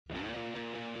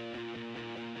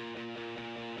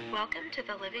Welcome to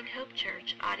the Living Hope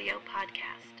Church audio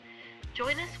podcast.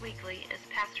 Join us weekly as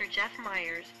Pastor Jeff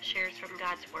Myers shares from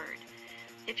God's Word.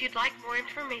 If you'd like more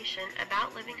information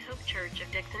about Living Hope Church of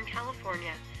Dixon,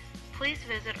 California, please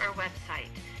visit our website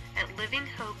at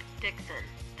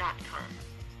livinghopedixon.com.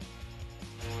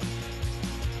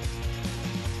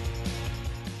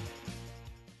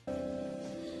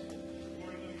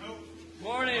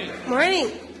 Morning.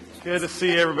 Morning. Good to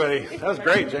see everybody. That was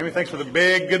great, Jamie. Thanks for the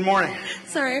big good morning.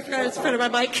 Sorry, I forgot I was in front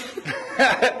of my mic.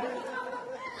 That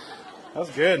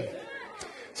was good.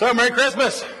 So, Merry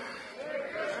Christmas.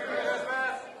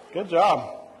 Good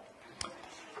job.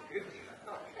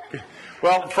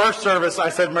 Well, first service, I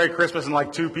said Merry Christmas and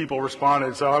like 2 people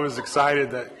responded, so I was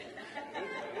excited that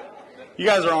you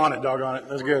guys are on it, doggone it.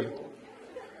 That's good.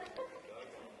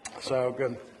 So,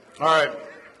 good. All right.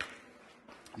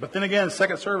 But then again,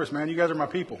 second service, man, you guys are my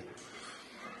people.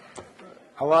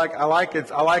 I like a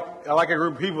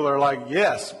group of people that are like,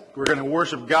 yes, we're going to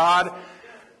worship God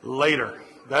later.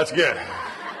 That's good.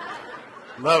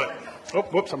 Love it. Oh,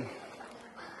 whoops.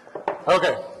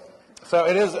 Okay. So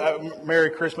it is Merry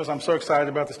Christmas. I'm so excited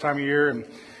about this time of year, and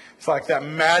it's like that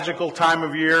magical time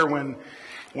of year when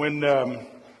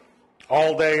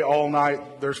all day, all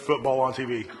night, there's football on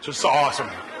TV. Just awesome.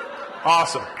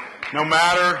 Awesome. No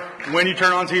matter when you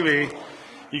turn on TV,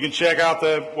 you can check out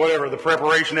the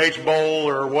Preparation H Bowl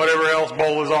or whatever else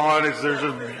bowl is on.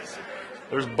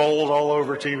 There's bowls all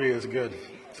over TV. It's good.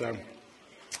 So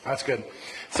that's good.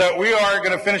 So we are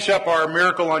going to finish up our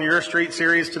Miracle on Your Street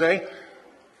series today.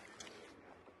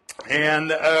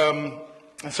 And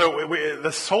so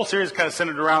this whole series is kind of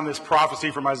centered around this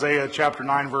prophecy from Isaiah chapter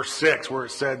 9, verse 6, where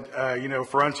it said,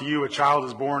 for unto you a child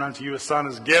is born, unto you a son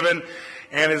is given,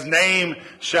 and his name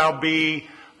shall be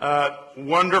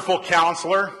Wonderful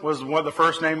Counselor was the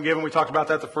first name given. We talked about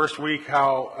that the first week,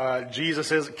 how Jesus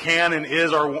can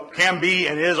be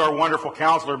and is our wonderful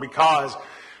counselor because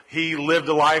he lived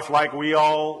a life like we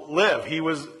all live. He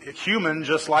was human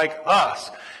just like us.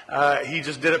 He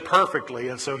just did it perfectly.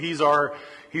 And so he's our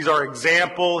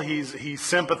example. He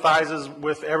sympathizes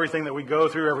with everything that we go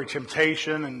through, every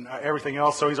temptation and everything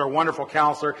else. So he's our wonderful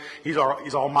counselor. He's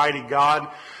Almighty God.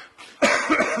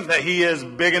 That he is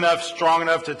big enough, strong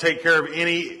enough to take care of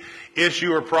any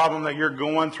issue or problem that you're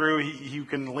going through. You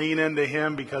can lean into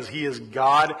him because he is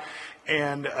God.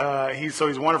 And he's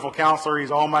wonderful counselor.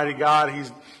 He's Almighty God.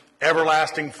 He's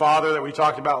everlasting Father that we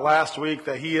talked about last week,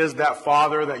 that he is that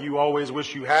Father that you always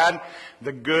wish you had,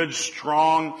 the good,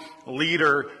 strong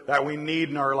leader that we need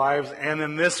in our lives. And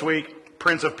then this week,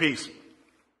 Prince of Peace.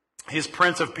 He's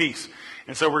Prince of Peace.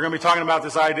 And so we're going to be talking about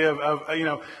this idea of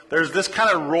there's this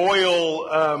kind of royal,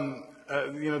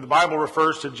 the Bible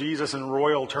refers to Jesus in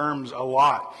royal terms a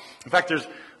lot. In fact, there's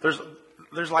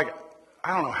like,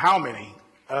 I don't know how many,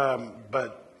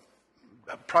 but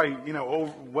probably,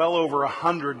 well over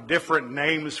 100 different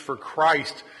names for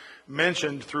Christ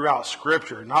mentioned throughout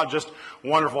Scripture. Not just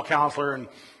Wonderful Counselor and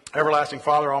Everlasting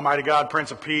Father, Almighty God,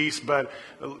 Prince of Peace, but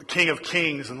King of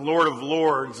Kings and Lord of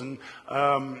Lords. And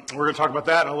we're going to talk about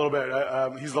that in a little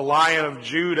bit. He's the Lion of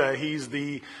Judah. He is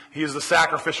the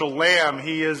sacrificial lamb.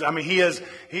 There's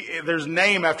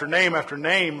name after name after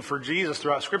name for Jesus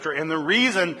throughout Scripture. And the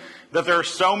reason that there are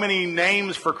so many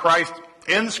names for Christ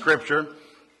in Scripture,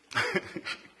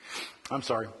 I'm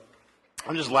sorry.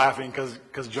 I'm just laughing because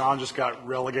John just got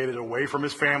relegated away from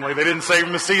his family. They didn't save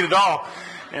him a seat at all.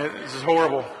 And this is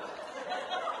horrible.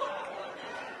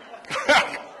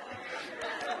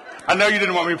 I know you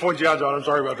didn't want me to point you out, John. I'm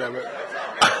sorry about that. But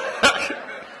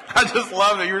I just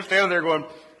love that you were standing there going,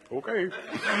 okay. You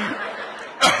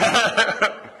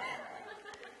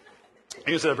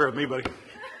can sit up here with me, buddy.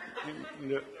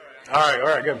 All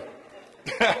right, good.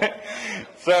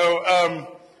 So,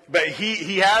 but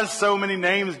he has so many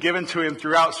names given to him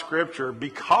throughout Scripture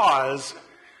because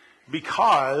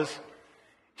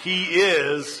he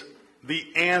is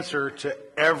the answer to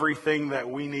everything that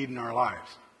we need in our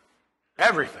lives.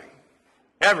 Everything.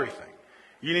 Everything.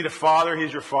 You need a father,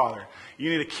 he's your father. You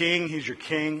need a king, he's your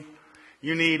king.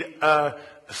 You need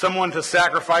someone to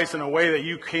sacrifice in a way that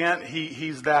you can't,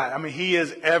 he's that. I mean,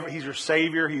 he's your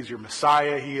Savior, he's your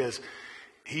Messiah, he is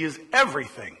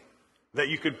everything that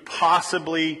you could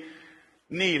possibly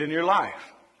need in your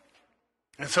life.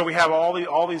 And so we have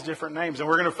all these different names. And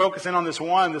we're going to focus in on this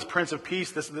one, this Prince of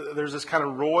Peace. There's this kind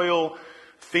of royal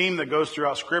theme that goes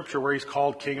throughout Scripture where he's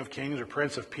called King of Kings or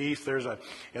Prince of Peace. There's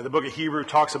the book of Hebrew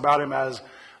talks about him as,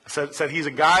 said he's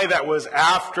a guy that was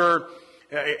after,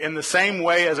 in the same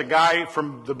way as a guy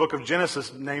from the book of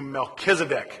Genesis named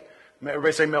Melchizedek.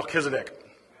 Everybody say Melchizedek.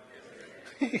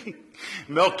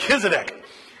 Melchizedek.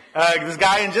 This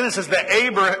guy in Genesis that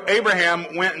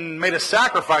Abraham went and made a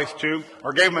sacrifice to,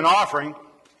 or gave him an offering.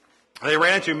 They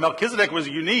ran into Melchizedek was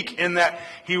unique in that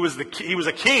he was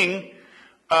a king,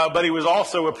 but he was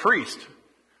also a priest.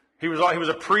 He was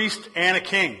a priest and a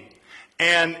king.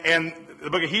 And the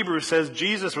book of Hebrews says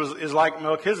Jesus is like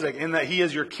Melchizedek in that he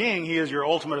is your king, he is your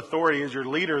ultimate authority, he is your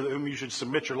leader whom you should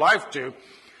submit your life to.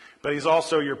 But he's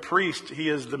also your priest. He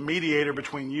is the mediator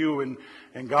between you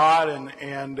and God,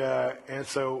 and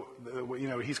so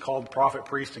he's called prophet,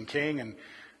 priest, and king, and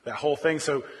that whole thing.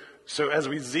 So as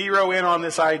we zero in on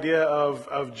this idea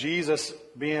of Jesus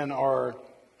being our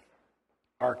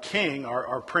king,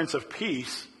 our Prince of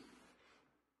Peace,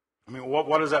 I mean,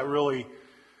 what is that really?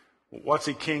 What's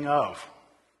he king of?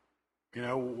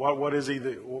 What is he?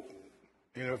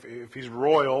 If he's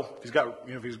royal, if he's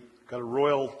got a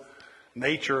royal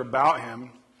nature about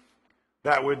him,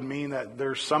 that would mean that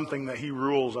there's something that he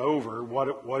rules over.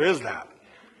 What is that?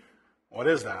 What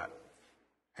is that?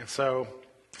 And so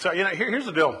here's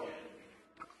the deal.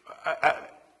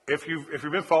 If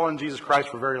you've been following Jesus Christ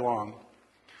for very long,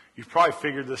 you've probably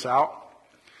figured this out,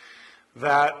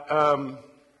 that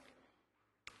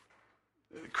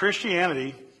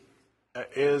Christianity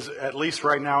is, at least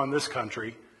right now in this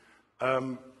country,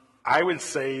 I would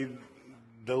say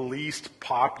the least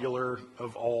popular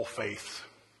of all faiths.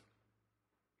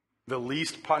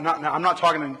 I'm not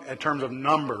talking in terms of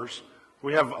numbers.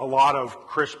 We have a lot of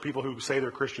people who say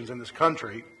they're Christians in this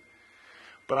country.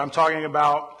 But I'm talking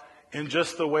about in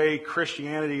just the way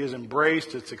Christianity is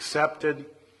embraced, it's accepted.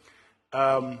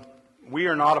 We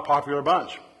are not a popular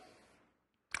bunch.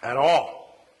 At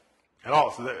all. At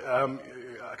all. So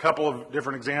a couple of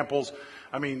different examples.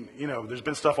 I mean, there's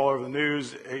been stuff all over the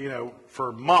news,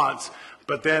 for months.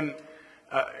 But then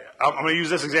I'm going to use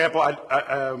this example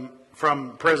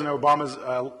from President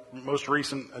Obama's most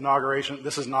recent inauguration.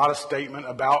 This is not a statement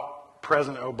about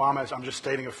President Obama. I'm just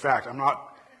stating a fact.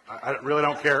 I really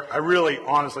don't care. I really,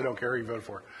 honestly don't care who you voted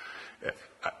for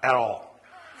at all.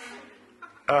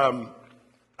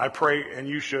 I pray, and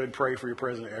you should pray for your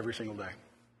president every single day.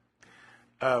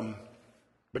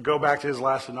 But go back to his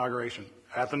last inauguration.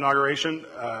 At the inauguration,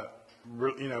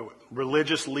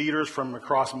 religious leaders from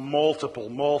across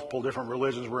multiple different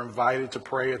religions were invited to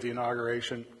pray at the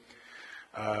inauguration.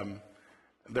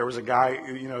 There was a guy,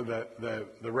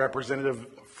 the representative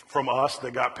from us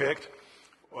that got picked,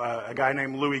 a guy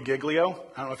named Louis Giglio.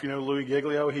 I don't know if you know Louis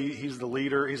Giglio. He's the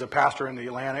leader. He's a pastor in the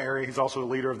Atlanta area. He's also the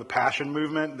leader of the Passion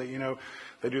Movement.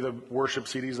 They do the worship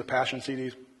CDs, the Passion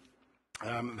CDs.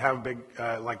 Have a big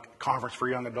conference for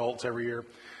young adults every year.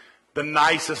 The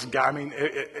nicest guy. I mean,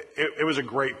 it was a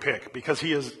great pick because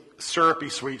he is syrupy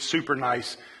sweet, super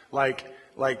nice. Like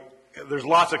there's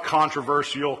lots of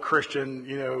controversial Christian,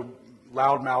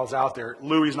 loudmouths out there.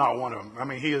 Louis not one of them. I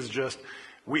mean, he is just.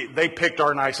 They picked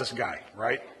our nicest guy,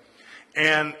 right?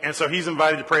 And so he's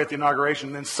invited to pray at the inauguration.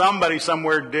 And then somebody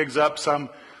somewhere digs up some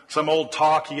old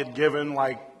talk he had given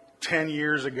 10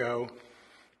 years ago,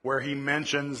 where he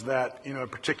mentions that, a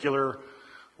particular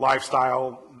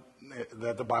lifestyle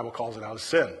that the Bible calls it out as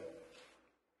sin.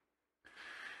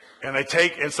 And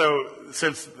so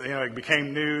since, it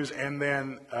became news, and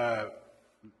then,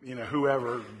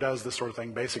 whoever does this sort of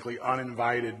thing basically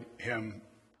uninvited him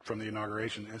from the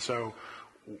inauguration. And so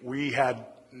we had,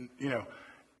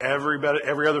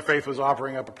 every other faith was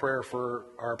offering up a prayer for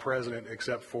our president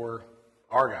except for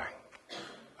our guy.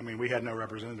 I mean, we had no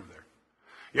representative there.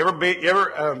 You ever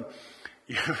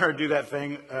do that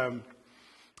thing?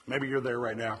 Maybe you're there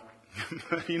right now.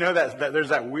 that there's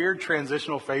that weird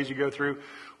transitional phase you go through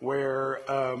where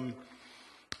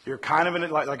you're kind of in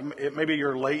it, maybe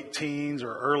your late teens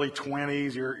or early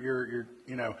 20s.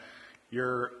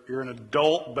 You're an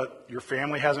adult, but your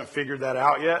family hasn't figured that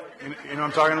out yet. You know what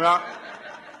I'm talking about?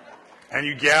 And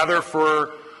you gather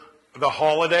for the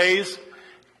holidays,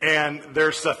 and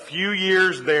there's a few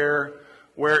years there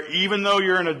where even though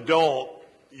you're an adult,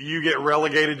 you get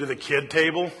relegated to the kid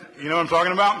table. You know what I'm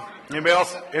talking about?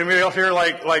 Anybody else here,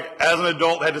 like as an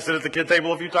adult, had to sit at the kid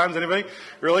table a few times? Anybody?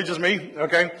 Really? Just me?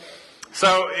 Okay.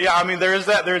 So, yeah, I mean, there's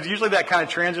usually that kind of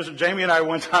transition. Jamie and I,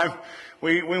 one time,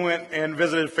 we went and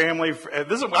visited family.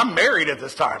 I'm married at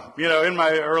this time, in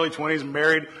my early 20s,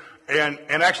 married, and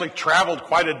actually traveled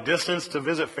quite a distance to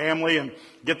visit family and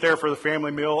get there for the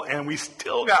family meal, and we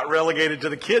still got relegated to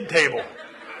the kid table.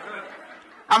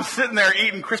 I'm sitting there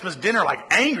eating Christmas dinner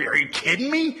angry. Are you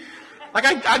kidding me?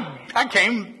 I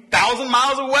came 1,000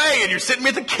 miles away, and you're sitting me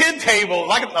at the kid table.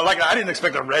 I didn't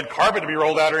expect a red carpet to be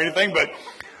rolled out or anything, but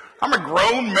I'm a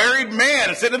grown married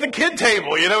man sitting at the kid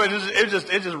table. It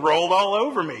just rolled all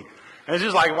over me. And it's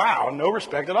just wow, no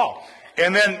respect at all.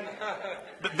 And then,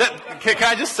 can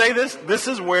I just say this? This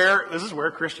is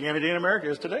where Christianity in America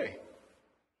is today.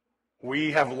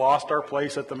 We have lost our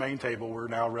place at the main table. We're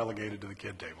now relegated to the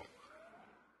kid table.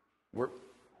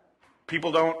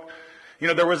 People don't,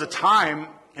 there was a time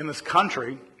in this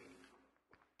country,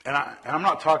 and I'm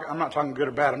not talking good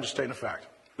or bad. I'm just stating a fact.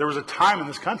 There was a time in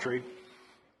this country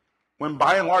when,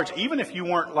 by and large, even if you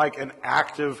weren't like an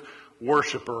active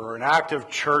worshiper or an active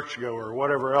churchgoer or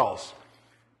whatever else,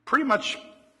 pretty much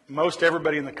most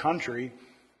everybody in the country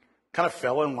kind of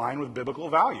fell in line with biblical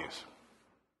values.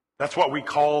 That's what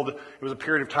it was a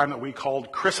period of time that we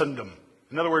called Christendom.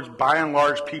 In other words, by and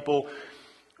large, people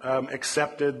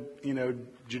accepted,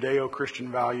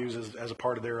 Judeo-Christian values as a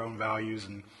part of their own values.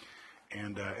 And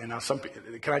now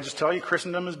can I just tell you,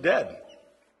 Christendom is dead.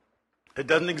 It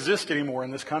doesn't exist anymore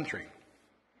in this country.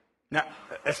 Now,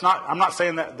 I'm not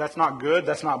saying that that's not good,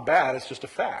 that's not bad, it's just a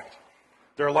fact.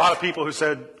 There are a lot of people who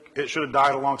said it should have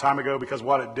died a long time ago because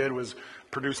what it did was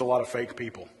produce a lot of fake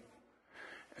people.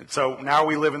 And so now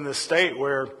we live in this state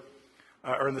or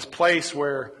in this place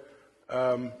where,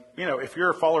 if you're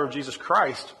a follower of Jesus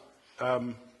Christ,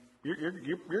 you're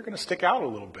going to stick out a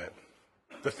little bit.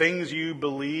 The things you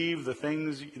believe,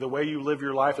 the way you live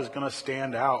your life is going to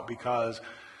stand out because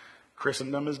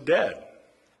Christendom is dead.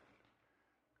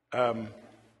 And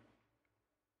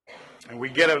we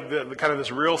get the kind of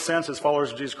this real sense as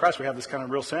followers of Jesus Christ. We have this kind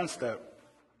of real sense that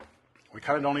we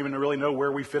kind of don't even really know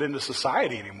where we fit into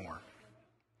society anymore.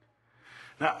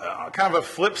 Now, kind of a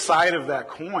flip side of that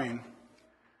coin,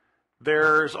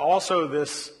 there's also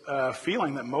this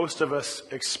feeling that most of us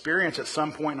experience at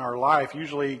some point in our life,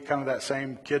 usually kind of that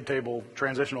same kid table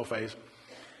transitional phase,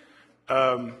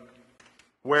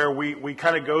 where we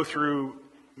kind of go through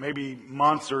maybe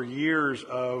months or years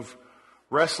of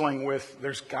wrestling with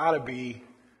there's got to be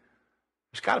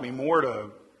more to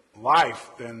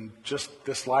life than just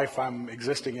this life I'm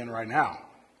existing in right now.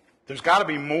 There's got to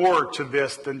be more to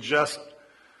this than just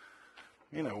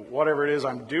whatever it is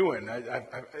I'm doing.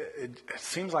 It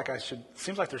seems like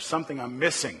there's something I'm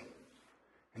missing.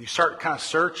 And you start kind of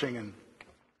searching, and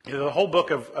the whole book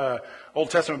of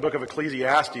Old Testament book of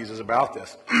Ecclesiastes is about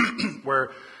this,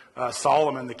 where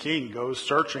Solomon the king goes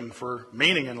searching for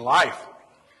meaning in life.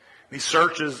 He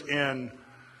searches in,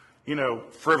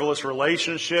 frivolous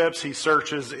relationships. He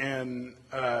searches in,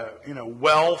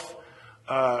 wealth,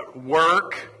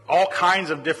 work, all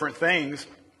kinds of different things.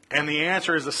 And the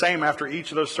answer is the same after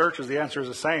each of those searches. The answer is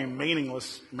the same: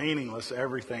 meaningless,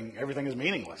 everything. Everything is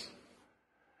meaningless.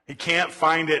 He can't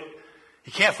find it.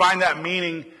 He can't find that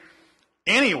meaning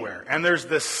anywhere. And there's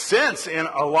this sense in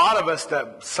a lot of us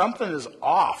that something is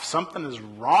off, something is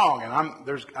wrong, and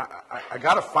I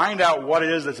got to find out what it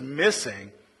is that's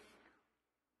missing.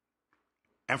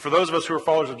 And for those of us who are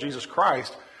followers of Jesus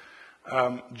Christ,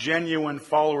 genuine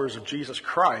followers of Jesus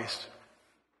Christ,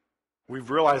 we've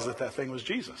realized that thing was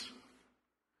Jesus.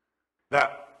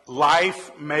 That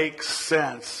life makes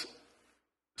sense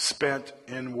spent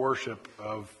in worship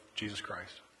of Jesus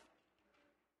Christ.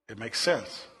 It makes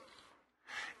sense.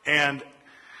 And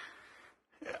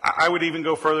I would even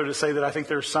go further to say that I think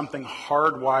there's something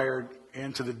hardwired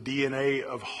into the DNA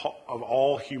of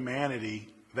all humanity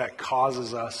that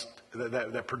causes us,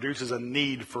 that produces a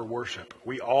need for worship.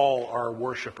 We all are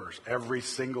worshipers, every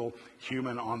single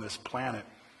human on this planet.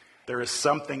 There is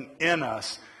something in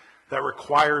us that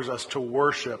requires us to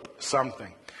worship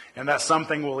something. And that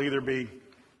something will either be,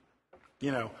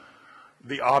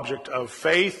 the object of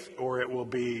faith, or it will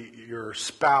be your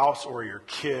spouse or your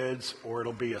kids, or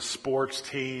it'll be a sports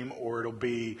team, or it'll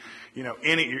be,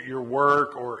 your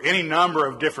work, or any number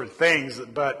of different things.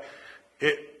 But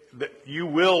that you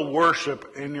will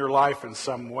worship in your life in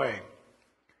some way.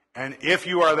 And if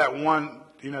you are that one,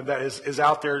 that is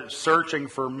out there searching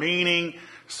for meaning,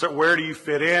 so where do you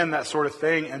fit in, that sort of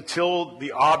thing, until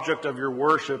the object of your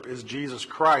worship is Jesus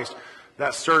Christ,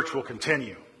 that search will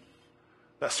continue.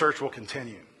 That search will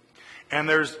continue. And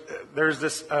there's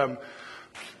this,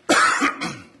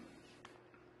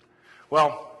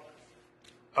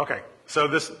 so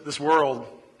this world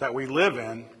that we live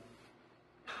in,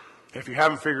 if you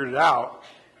haven't figured it out,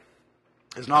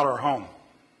 is not our home.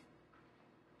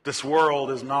 This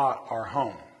world is not our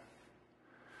home.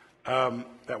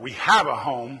 That we have a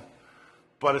home,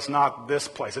 but it's not this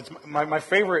place. It's my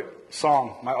favorite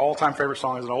song, my all-time favorite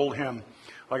song is an old hymn,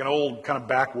 like an old kind of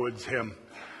backwoods hymn,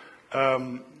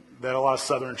 that a lot of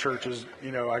Southern churches,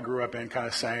 I grew up in, kind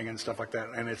of sang and stuff like that.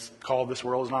 And it's called "This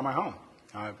World Is Not My Home."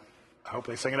 I hope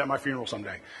they sing it at my funeral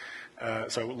someday.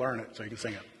 So learn it so you can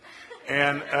sing it.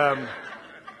 And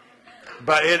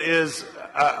but it is.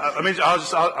 I'm going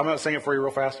to sing it for you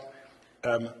real fast.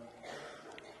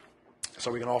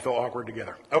 so we can all feel awkward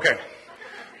together. Okay.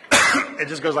 It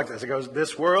just goes like this. It goes,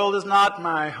 this world is not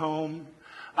my home.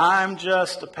 I'm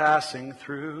just a passing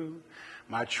through.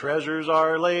 My treasures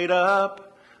are laid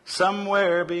up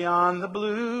somewhere beyond the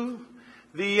blue.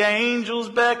 The angels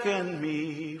beckon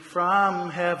me from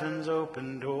heaven's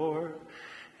open door.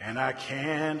 And I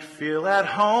can't feel at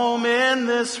home in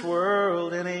this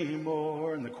world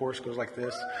anymore. And the chorus goes like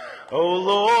this. Oh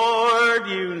Lord,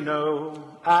 you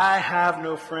know I have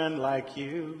no friend like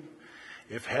you.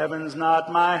 If heaven's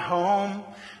not my home,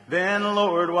 then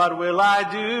Lord, what will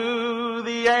I do?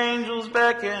 The angels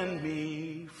beckon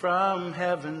me from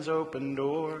heaven's open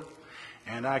door.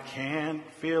 And I can't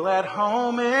feel at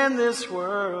home in this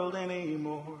world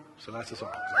anymore. So that's the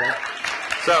song. Okay?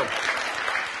 So,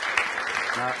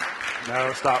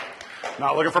 no, stop.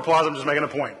 Not looking for applause. I'm just making a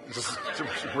point.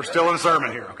 We're still in a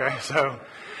sermon here, okay? So,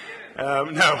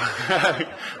 no.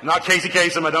 Not Casey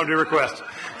Kasem. I don't do requests.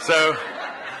 So,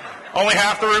 only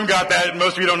half the room got that, and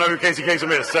most of you don't know who Casey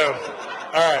Kasem is. So,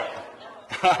 all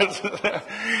right.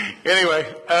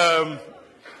 Anyway,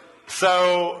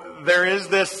 so there is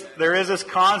this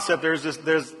concept. There's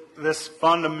this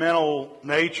fundamental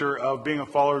nature of being a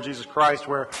follower of Jesus Christ,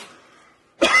 where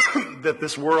that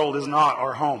this world is not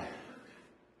our home.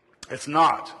 It's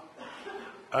not.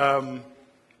 The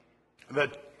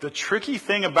tricky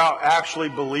thing about actually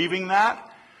believing that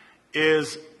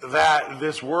is that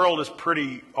this world is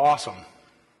pretty awesome.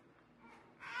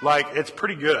 Like, it's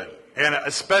pretty good. And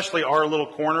especially our little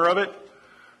corner of it.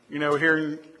 You know, here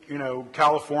in,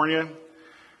 California,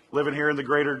 living here in the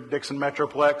greater Dixon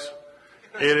Metroplex,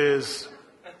 it is,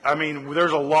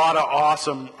 there's a lot of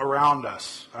awesome around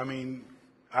us.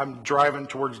 I'm driving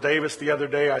towards Davis the other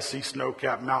day. I see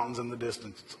snow-capped mountains in the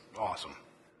distance. It's awesome,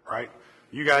 right?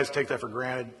 You guys take that for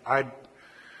granted. I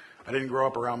didn't grow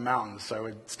up around mountains, so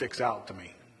it sticks out to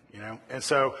me, And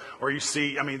so, or you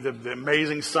see, the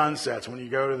amazing sunsets when you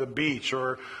go to the beach,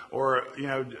 or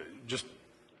just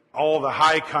all the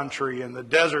high country and the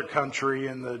desert country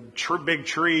and the big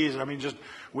trees.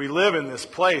 We live in this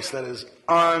place that is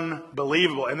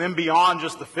unbelievable. And then beyond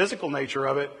just the physical nature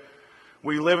of it,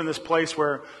 we live in this place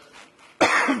where,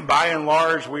 by and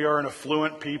large, we are an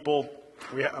affluent people.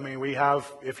 We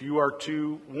have, if you are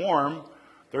too warm,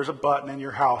 there's a button in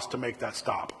your house to make that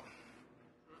stop.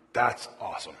 That's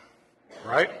awesome,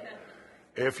 right?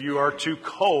 If you are too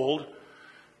cold,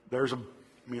 there's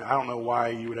I don't know why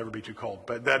you would ever be too cold,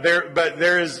 but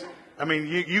there is,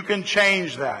 you can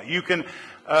change that. You can,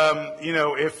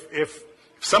 if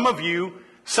some of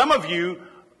you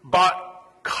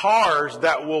bought cars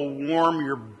that will warm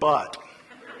your butt.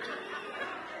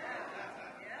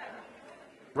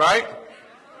 Right?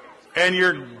 And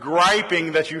you're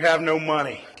griping that you have no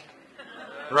money.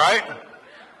 Right?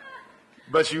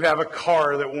 But you have a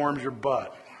car that warms your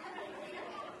butt.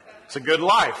 It's a good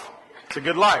life. It's a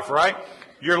good life, right?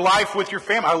 Your life with your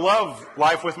family. I love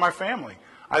life with my family.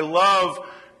 I love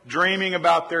dreaming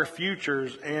about their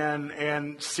futures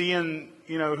and seeing,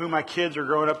 who my kids are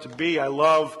growing up to be. I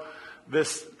love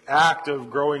this act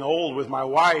of growing old with my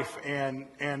wife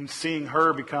and seeing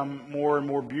her become more and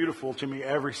more beautiful to me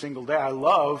every single day. I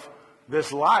love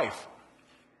this life.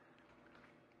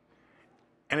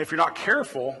 And if you're not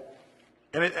careful,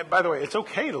 and by the way, it's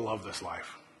okay to love this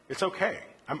life. It's okay.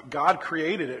 God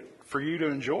created it for you to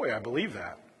enjoy. I believe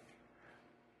that.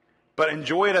 But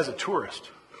enjoy it as a tourist.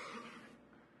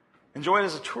 Enjoy it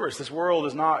as a tourist. This world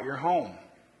is not your home.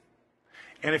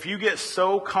 And if you get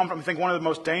so comfortable, I think one of the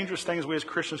most dangerous things we as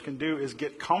Christians can do is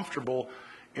get comfortable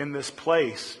in this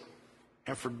place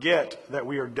and forget that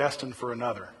we are destined for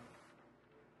another.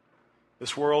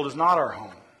 This world is not our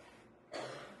home.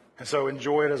 And so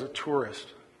enjoy it as a tourist.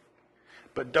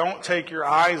 But don't take your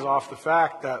eyes off the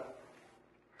fact that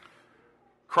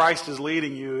Christ is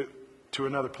leading you to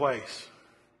another place.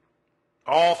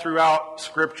 All throughout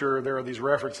Scripture, there are these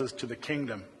references to the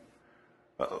kingdom.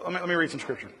 Let me read some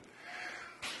Scripture.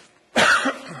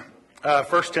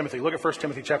 1 Timothy. Look at 1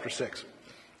 Timothy chapter 6.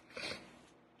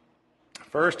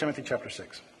 1 Timothy chapter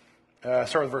 6.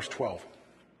 Start with verse 12.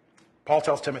 Paul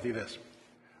tells Timothy this.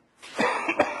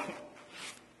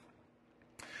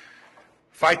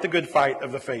 Fight the good fight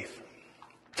of the faith.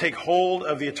 Take hold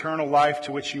of the eternal life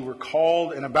to which you were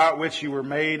called and about which you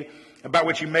made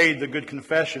the good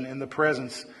confession in the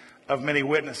presence of many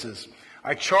witnesses.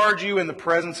 I charge you in the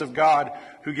presence of God,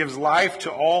 who gives life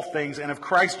to all things, and of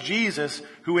Christ Jesus,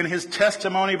 who in his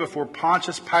testimony before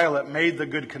Pontius Pilate made the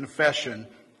good confession.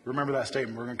 Remember that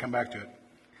statement. We're going to come back to it.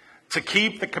 To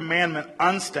keep the commandment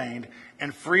unstained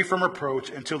and free from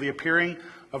reproach until the appearing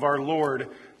of our Lord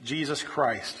Jesus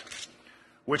Christ,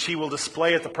 which he will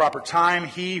display at the proper time.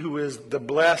 He who is the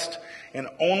blessed and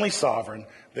only sovereign,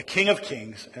 the King of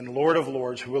kings and Lord of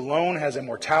lords, who alone has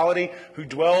immortality, who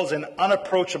dwells in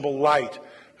unapproachable light,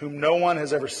 whom no one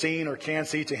has ever seen or can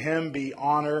see. To him be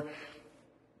honor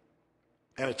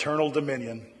and eternal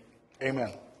dominion.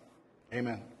 Amen.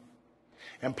 Amen.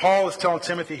 And Paul is telling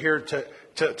Timothy here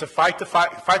to fight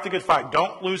the good fight.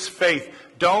 Don't lose faith.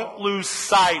 Don't lose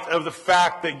sight of the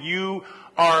fact that you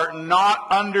are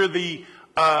not under the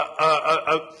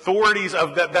authorities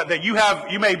of that you have.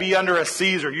 You may be under a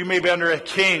Caesar, you may be under a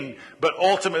king, but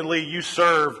ultimately you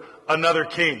serve another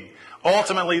king.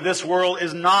 Ultimately, this world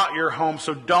is not your home,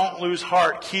 so don't lose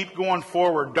heart. Keep going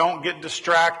forward. Don't get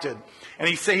distracted. And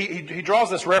he draws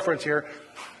this reference here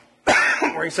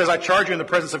where he says, I charge you in the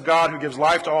presence of God who gives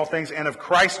life to all things, and of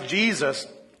Christ Jesus,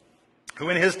 who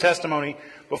in his testimony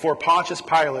before Pontius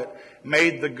Pilate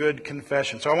made the good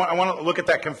confession. So I want to look at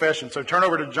that confession. So turn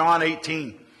over to John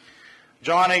 18.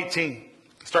 John 18.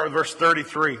 Start with verse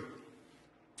 33.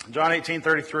 John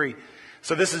 18:33.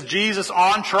 So this is Jesus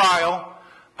on trial.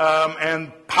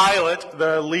 And Pilate,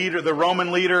 the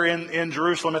Roman leader in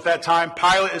Jerusalem at that time,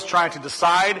 Pilate is trying to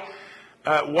decide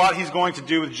what he's going to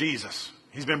do with Jesus.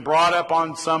 He's been brought up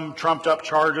on some trumped up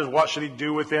charges. What should he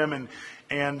do with him?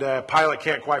 And Pilate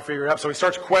can't quite figure it out. So he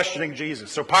starts questioning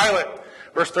Jesus. So Pilate,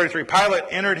 verse 33, Pilate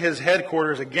entered his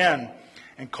headquarters again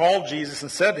and called Jesus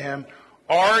and said to him,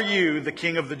 Are you the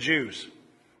King of the Jews?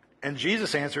 And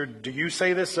Jesus answered, Do you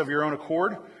say this of your own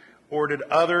accord, or did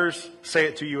others say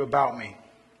it to you about me?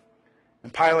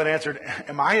 And Pilate answered,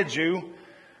 Am I a Jew?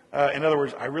 In other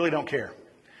words, I really don't care.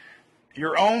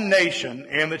 Your own nation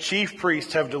and the chief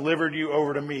priests have delivered you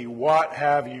over to me. What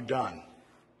have you done?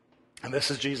 And this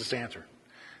is Jesus' answer.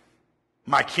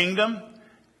 My kingdom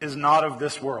is not of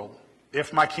this world.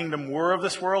 If my kingdom were of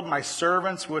this world, my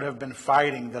servants would have been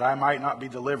fighting that I might not be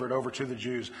delivered over to the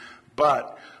Jews.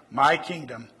 But my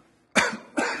kingdom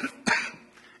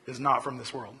is not from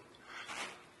this world.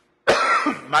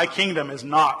 My kingdom is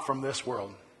not from this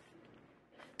world.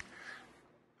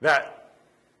 That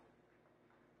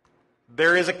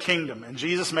there is a kingdom, and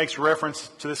Jesus makes reference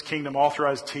to this kingdom all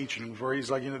throughout his teachings, where he's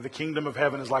like, the kingdom of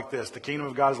heaven is like this, the kingdom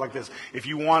of God is like this. If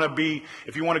you want to be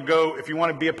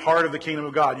a part of the kingdom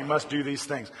of God, you must do these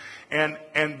things. And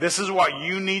this is what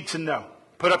you need to know.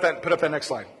 Put up that next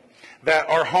slide. That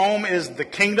our home is the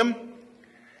kingdom,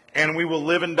 and we will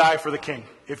live and die for the King.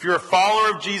 If you're a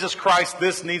follower of Jesus Christ,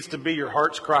 this needs to be your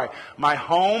heart's cry. My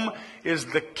home is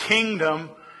the kingdom,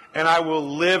 and I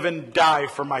will live and die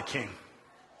for my King.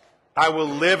 I will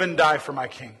live and die for my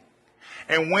King.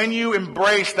 And when you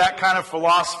embrace that kind of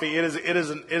philosophy, it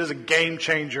is a game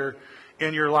changer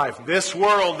in your life. This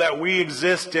world that we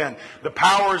exist in, the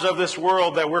powers of this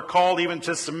world that we're called even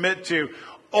to submit to,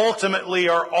 ultimately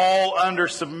are all under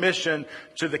submission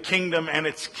to the kingdom and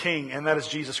its King, and that is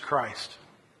Jesus Christ.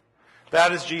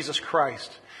 That is Jesus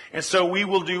Christ. And so we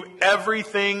will do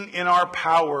everything in our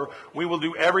power. We will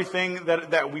do everything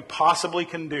that we possibly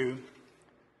can do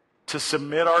to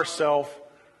submit ourselves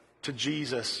to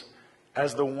Jesus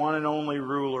as the one and only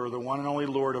ruler, the one and only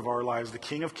Lord of our lives, the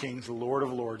King of kings, the Lord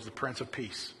of lords, the Prince of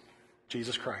peace,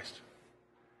 Jesus Christ.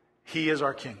 He is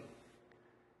our King,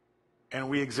 and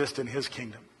we exist in his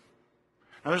kingdom.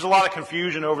 Now there's a lot of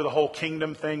confusion over the whole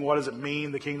kingdom thing. What does it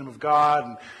mean, the kingdom of God?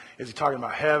 And is he talking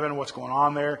about heaven? What's going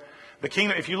on there? The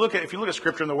kingdom, if you look at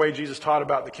Scripture and the way Jesus taught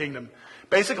about the kingdom,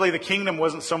 basically the kingdom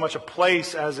wasn't so much a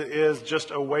place as it is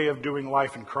just a way of doing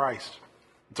life in Christ.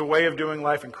 It's a way of doing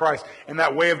life in Christ. And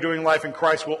that way of doing life in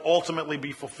Christ will ultimately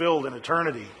be fulfilled in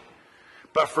eternity.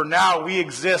 But for now, we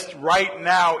exist right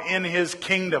now in his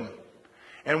kingdom.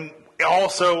 And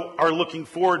also are looking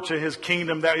forward to his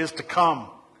kingdom that is to come.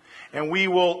 And we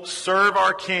will serve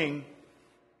our King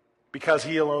because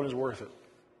he alone is worth it.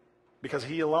 Because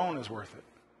he alone is worth it.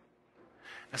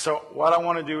 And so what I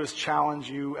want to do is challenge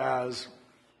you as,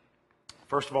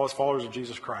 first of all, as followers of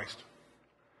Jesus Christ,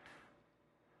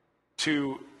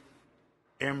 to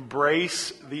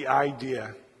embrace the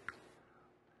idea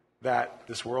that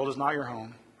this world is not your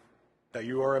home, that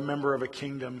you are a member of a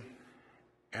kingdom,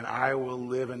 and I will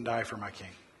live and die for my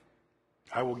King.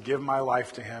 I will give my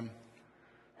life to him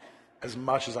as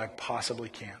much as I possibly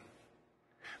can.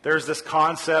 There's this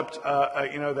concept,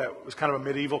 that was kind of a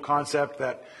medieval concept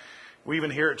that we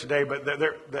even hear it today, but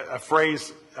a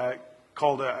phrase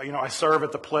called, I serve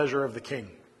at the pleasure of the King.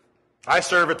 I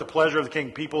serve at the pleasure of the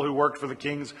king. People who worked for the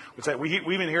kings would say, we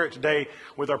even hear it today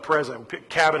with our president.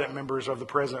 Cabinet members of the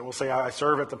president will say, I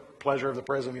serve at the pleasure of the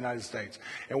president of the United States.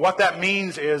 And what that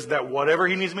means is that whatever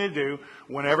he needs me to do,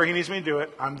 whenever he needs me to do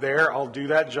it, I'm there, I'll do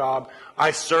that job.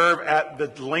 I serve at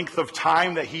the length of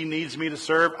time that he needs me to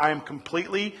serve. I am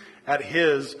completely at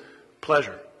his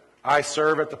pleasure. I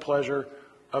serve at the pleasure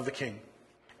of the king.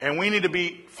 And we need to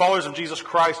be followers of Jesus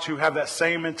Christ who have that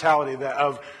same mentality that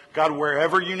of, God,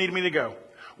 wherever you need me to go,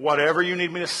 whatever you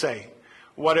need me to say,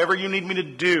 whatever you need me to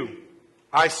do,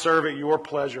 I serve at your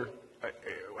pleasure.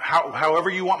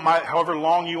 However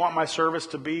long you want my service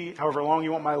to be, however long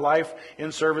you want my life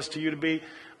in service to you to be,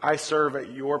 I serve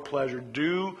at your pleasure.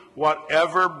 Do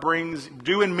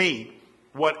in me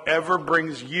whatever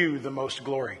brings you the most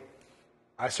glory.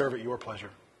 I serve at your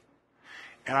pleasure.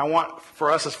 And I want for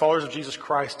us as followers of Jesus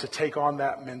Christ to take on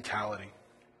that mentality.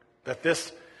 That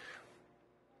this,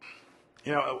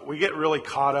 we get really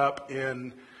caught up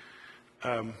in,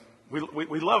 we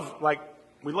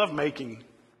love making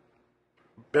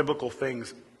biblical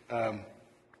things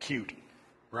cute,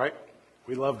 right?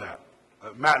 We love that.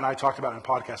 Matt and I talked about it in a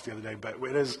podcast the other day, but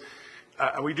it is,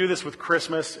 we do this with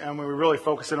Christmas, and we really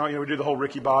focus in on, we do the whole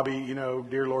Ricky Bobby,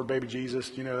 Dear Lord, Baby Jesus,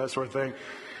 that sort of thing.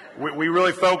 We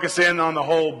really focus in on the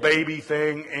whole baby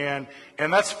thing, and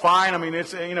that's fine. I mean,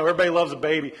 it's, everybody loves a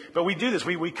baby, but we do this.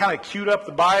 We kind of cute up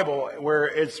the Bible where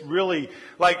it's really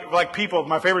like people.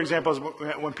 My favorite example is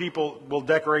when people will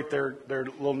decorate their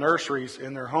little nurseries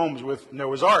in their homes with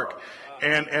Noah's Ark,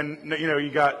 and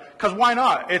you got, because why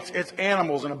not? It's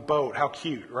animals in a boat. How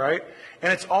cute, right?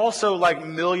 And it's also like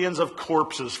millions of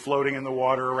corpses floating in the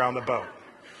water around the boat.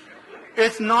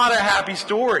 It's not a happy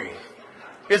story.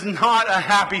 It's not a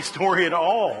happy story at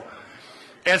all.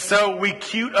 And so we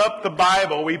cute up the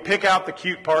Bible. We pick out the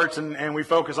cute parts and we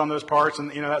focus on those parts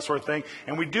and that sort of thing.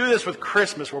 And we do this with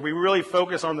Christmas where we really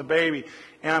focus on the baby.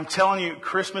 And I'm telling you,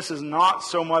 Christmas is not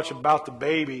so much about the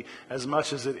baby as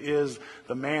much as it is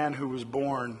the man who was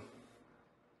born,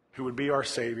 who would be our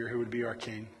Savior, who would be our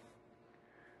King,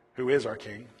 who is our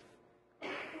King.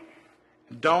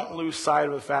 Don't lose sight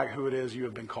of the fact who it is you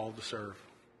have been called to serve.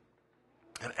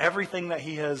 And everything that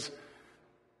he has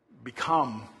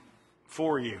become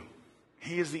for you.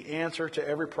 He is the answer to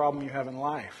every problem you have in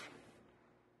life.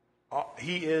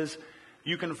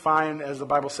 You can find, as the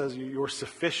Bible says, your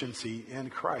sufficiency in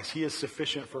Christ. He is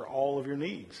sufficient for all of your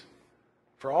needs.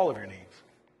 For all of your needs.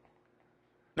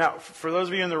 Now, for those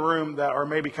of you in the room that are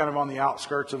maybe kind of on the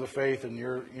outskirts of the faith and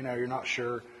you're not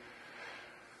sure,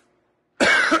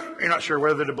 you're not sure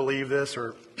whether to believe this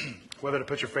or whether to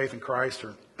put your faith in Christ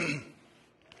or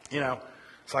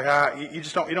it's like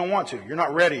you don't want to. You're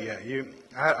not ready yet.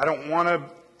 I don't want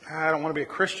to be a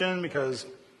Christian because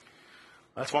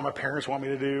that's what my parents want me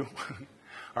to do,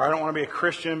 or I don't want to be a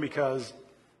Christian because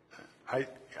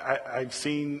I've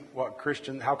seen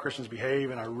how Christians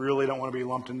behave, and I really don't want to be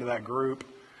lumped into that group.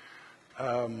 I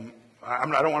don't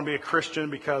want to be a Christian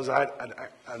because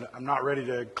I'm not ready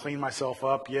to clean myself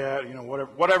up yet.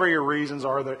 Whatever your reasons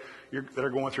are that are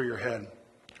going through your head.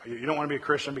 You don't want to be a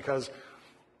Christian because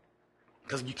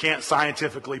you can't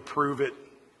scientifically prove it.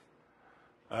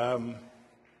 Can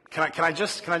I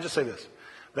just say this?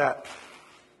 That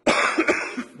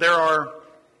there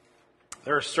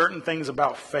are certain things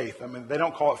about faith. I mean, they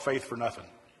don't call it faith for nothing.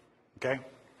 Okay?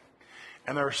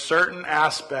 And there are certain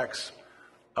aspects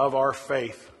of our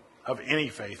faith, of any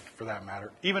faith for that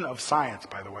matter, even of science,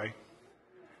 by the way,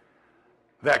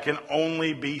 that can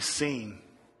only be seen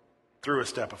through a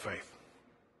step of faith.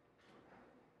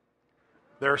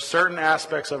 There are certain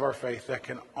aspects of our faith that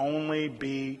can only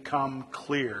become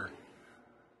clear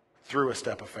through a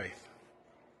step of faith.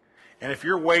 And if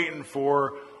you're waiting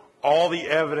for all the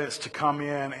evidence to come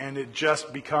in and it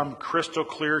just become crystal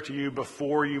clear to you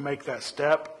before you make that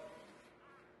step,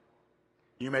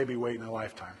 you may be waiting a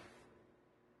lifetime.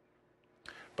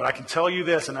 But I can tell you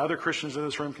this, and other Christians in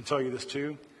this room can tell you this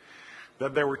too,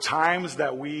 that there were times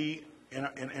that we,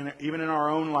 even in our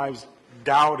own lives,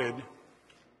 doubted.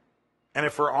 And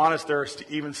if we're honest, there are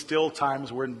even still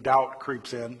times when doubt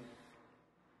creeps in.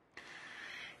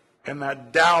 And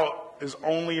that doubt is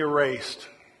only erased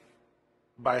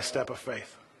by a step of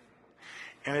faith.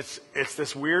 And it's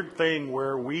this weird thing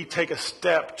where we take a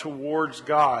step towards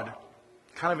God,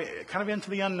 kind of into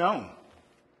the unknown.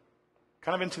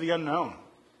 Kind of into the unknown.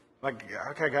 Like,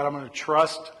 okay, God, I'm going to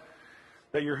trust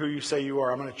that you're who you say you are.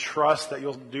 I'm going to trust that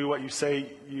you'll do what you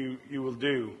say you will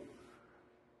do.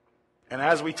 And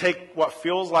as we take what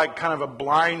feels like kind of a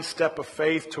blind step of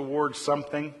faith towards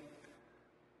something,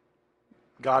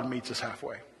 God meets us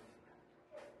halfway.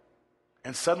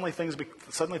 And suddenly things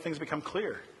become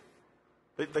clear.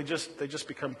 They just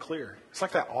become clear. It's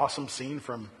like that awesome scene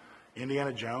from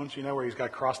Indiana Jones, where he's got to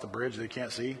cross the bridge that he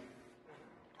can't see.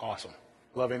 Awesome.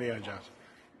 Love Indiana Jones.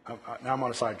 Now I'm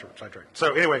on a sidetrack.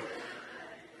 So anyway,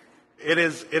 it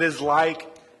is like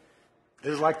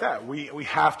that. We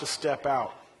have to step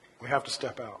out. We have to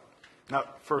step out. Now,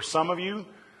 for some of you,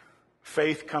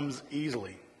 faith comes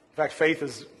easily. In fact, faith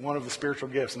is one of the spiritual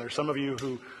gifts, and there's some of you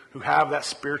who have that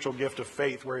spiritual gift of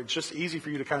faith where it's just easy for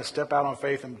you to kind of step out on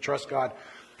faith and trust God.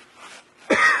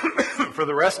 For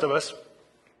the rest of us,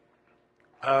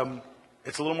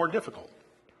 it's a little more difficult.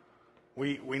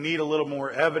 We need a little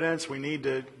more evidence. We need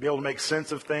to be able to make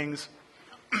sense of things.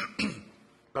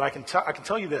 But I can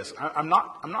tell you this: I'm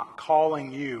not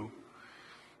calling you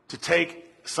to take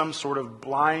some sort of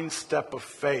blind step of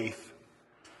faith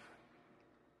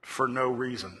for no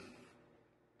reason.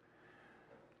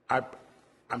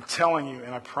 I'm telling you,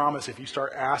 and I promise, if you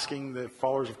start asking the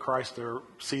followers of Christ that are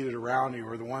seated around you,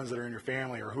 or the ones that are in your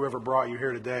family, or whoever brought you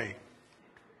here today,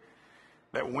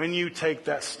 that when you take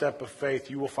that step of faith,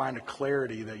 you will find a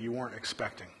clarity that you weren't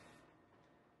expecting.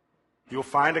 You'll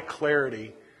find a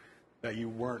clarity that you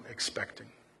weren't expecting.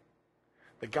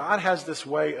 That God has this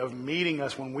way of meeting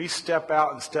us when we step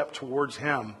out and step towards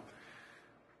Him.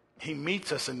 He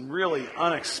meets us in really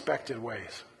unexpected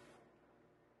ways.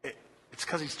 It's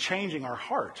because He's changing our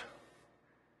heart.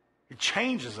 He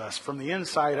changes us from the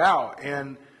inside out,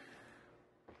 and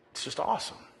it's just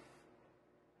awesome.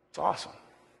 It's awesome.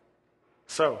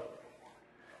 So,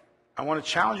 I want to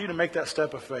challenge you to make that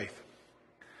step of faith.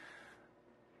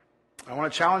 I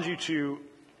want to challenge you to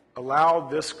allow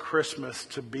this Christmas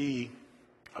to be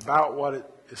about what it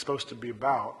is supposed to be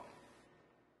about,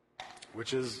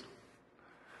 which is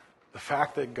the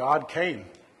fact that God came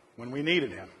when we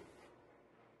needed Him.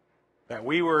 That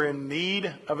we were in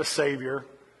need of a Savior,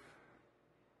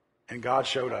 and God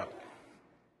showed up.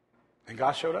 And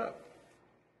God showed up.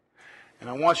 And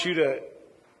I want you to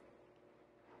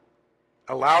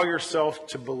allow yourself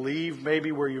to believe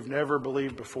maybe where you've never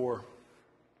believed before.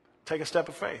 Take a step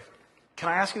of faith. Can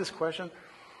I ask you this question?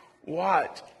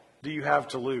 What do you have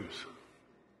to lose?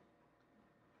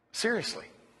 Seriously,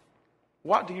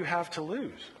 what do you have to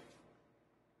lose?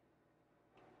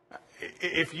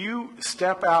 If you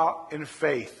step out in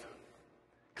faith,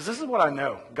 because this is what I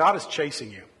know, God is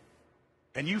chasing you,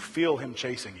 and you feel Him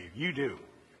chasing you. You do.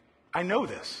 I know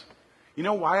this. You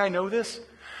know why I know this?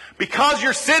 Because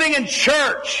you're sitting in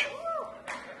church.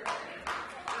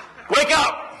 Wake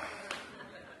up.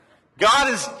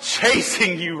 God is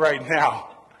chasing you right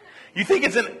now. You think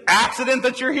it's an accident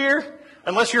that you're here?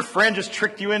 Unless your friend just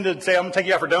tricked you into saying, I'm going to take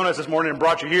you out for donuts this morning and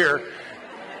brought you here.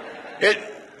 It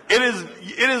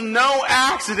is no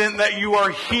accident that you are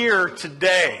here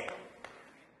today.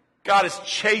 God is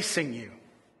chasing you.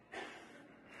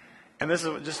 And this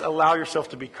is just allow yourself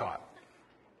to be caught.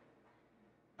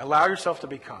 Allow yourself to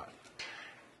be caught.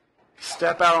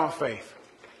 Step out on faith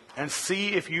and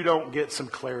see if you don't get some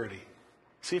clarity.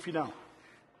 See if you don't.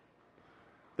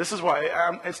 This is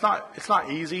why it's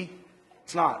not easy.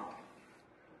 It's not.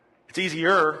 It's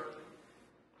easier.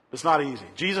 But it's not easy.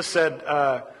 Jesus said,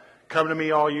 "Come to me,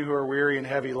 all you who are weary and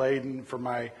heavy laden, for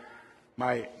my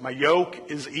yoke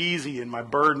is easy and my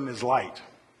burden is light."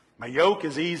 My yoke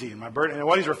is easy and my burden. And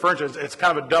what he's referring to, it's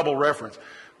kind of a double reference.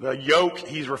 The yoke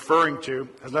he's referring to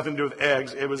has nothing to do with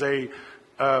eggs. It was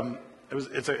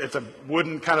it's a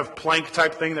wooden kind of plank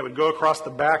type thing that would go across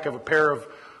the back of a pair of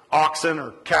oxen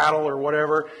or cattle or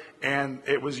whatever, and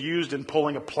it was used in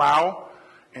pulling a plow.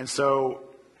 And so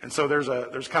there's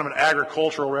kind of an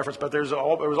agricultural reference, but there was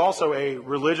also a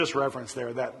religious reference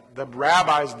there that the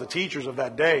rabbis, the teachers of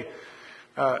that day,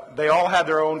 they all had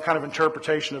their own kind of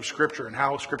interpretation of Scripture and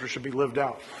how Scripture should be lived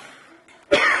out.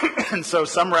 And so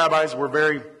some rabbis were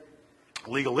very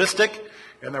legalistic,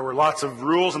 and there were lots of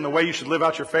rules in the way you should live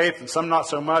out your faith, and some not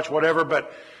so much, whatever.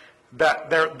 But that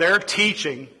their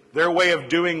teaching, their way of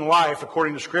doing life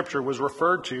according to Scripture, was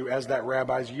referred to as that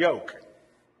rabbi's yoke.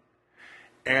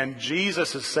 And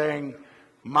Jesus is saying,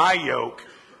 my yoke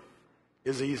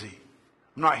is easy.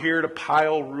 I'm not here to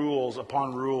pile rules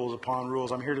upon rules upon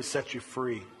rules. I'm here to set you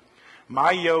free.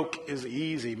 My yoke is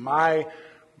easy. My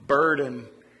burden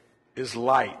is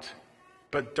light.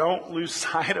 But don't lose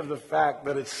sight of the fact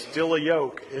that it's still a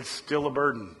yoke. It's still a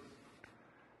burden.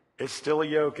 It's still a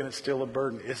yoke and it's still a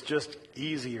burden. It's just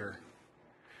easier.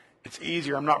 It's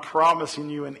easier. I'm not promising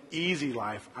you an easy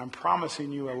life. I'm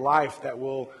promising you a life that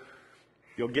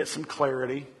you'll get some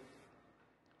clarity,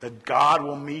 that God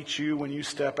will meet you when you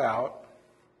step out.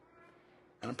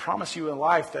 And I promise you a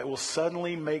life that will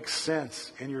suddenly make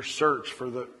sense in your search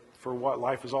for what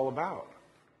life is all about.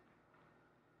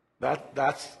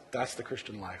 That's the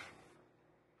Christian life.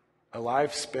 a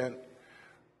life spent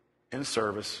in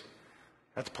service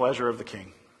at the pleasure of the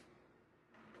King.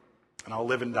 And I'll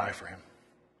live and die for him.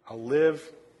 I'll live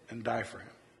and die for him.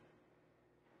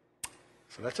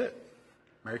 So that's it.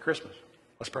 Merry Christmas.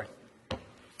 Let's pray.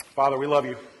 Father, we love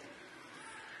you.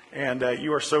 And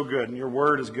you are so good, and your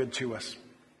word is good to us.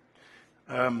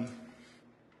 God,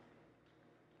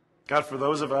 for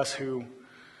those of us who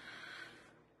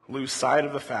lose sight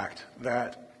of the fact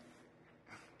that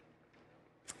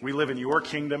we live in your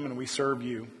kingdom and we serve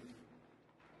you,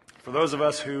 for those of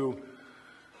us who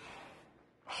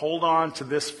hold on to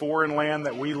this foreign land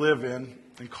that we live in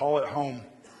and call it home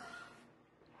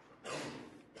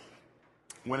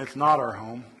when it's not our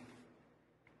home,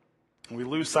 and we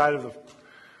lose sight of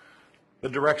the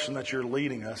direction that you're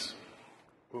leading us,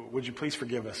 would you please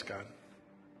forgive us, God?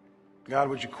 God,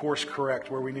 would you course correct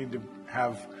where we need to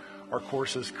have our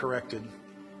courses corrected?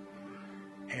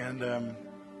 And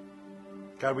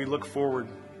God, we look forward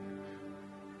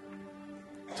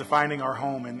to finding our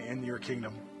home in your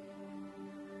kingdom.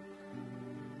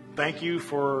 Thank you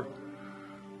for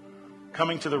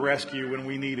coming to the rescue when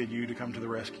we needed you to come to the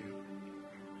rescue.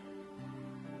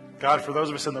 God, for those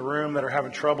of us in the room that are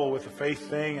having trouble with the faith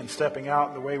thing and stepping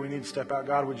out the way we need to step out,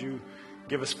 God, would you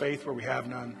give us faith where we have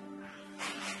none?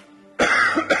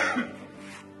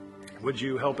 Would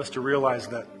you help us to realize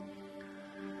that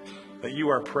you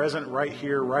are present right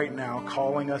here, right now,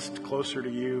 calling us closer to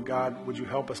you? God, would you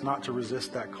help us not to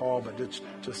resist that call, but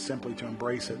just simply to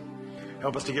embrace it?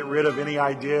 Help us to get rid of any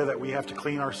idea that we have to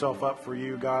clean ourselves up for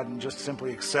you, God, and just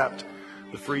simply accept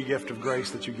the free gift of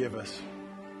grace that you give us.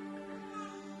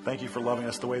 Thank you for loving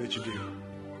us the way that you do.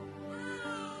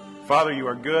 Father, you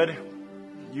are good.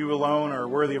 You alone are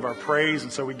worthy of our praise,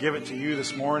 and so we give it to you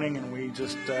this morning, and we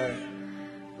just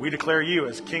we declare you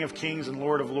as King of Kings and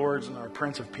Lord of Lords and our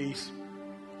Prince of Peace.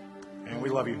 And we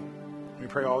love you. We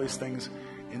pray all these things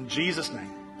in Jesus'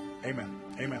 name. Amen.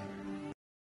 Amen.